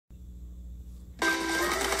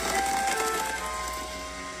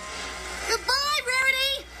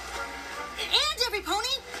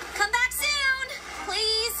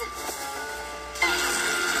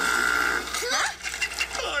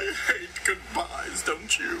friends,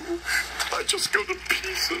 don't you? I just go to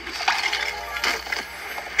pieces.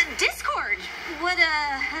 Discord! What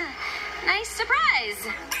a nice surprise.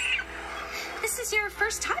 This is your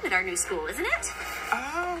first time at our new school, isn't it?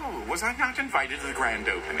 Oh, was I not invited to the grand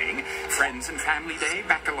opening? Friends and Family Day,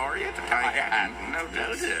 baccalaureate? I hadn't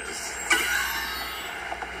noticed.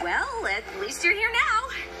 Well, at least you're here now.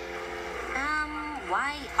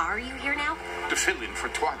 Why are you here now? To fill in for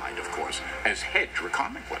Twilight, of course, as head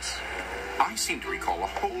Draconicus. I seem to recall a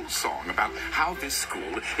whole song about how this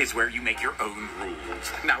school is where you make your own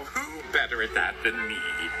rules. Now, who better at that than me?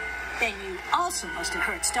 Then you also must have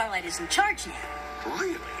heard Starlight is in charge now.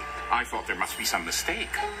 Really? I thought there must be some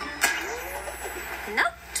mistake.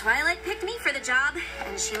 Nope. Twilight picked me for the job,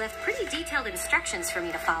 and she left pretty detailed instructions for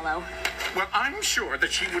me to follow. Well, I'm sure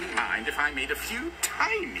that she wouldn't mind if I made a few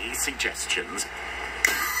tiny suggestions.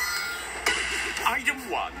 Item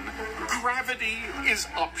 1, gravity is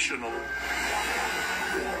optional.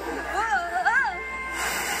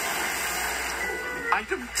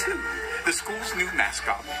 Item 2, the school's new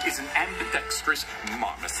mascot is an ambidextrous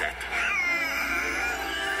marmoset.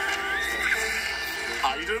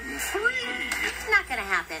 Item 3. Not gonna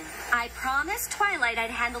happen. I promised Twilight I'd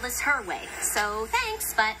handle this her way. So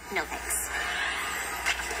thanks, but no thanks.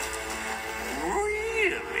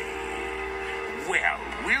 Really? Well,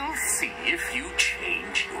 we'll see if you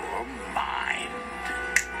change your mind.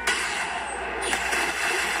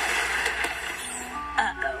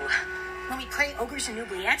 Uh-oh. When we play Ogres and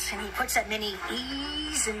Oubliettes and he puts that many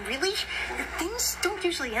E's and really, things don't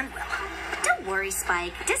usually end well. Don't worry,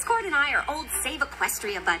 Spike. Discord and I are old Save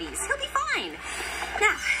Equestria buddies. He'll be fine.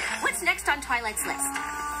 Now, what's next on Twilight's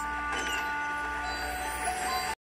list?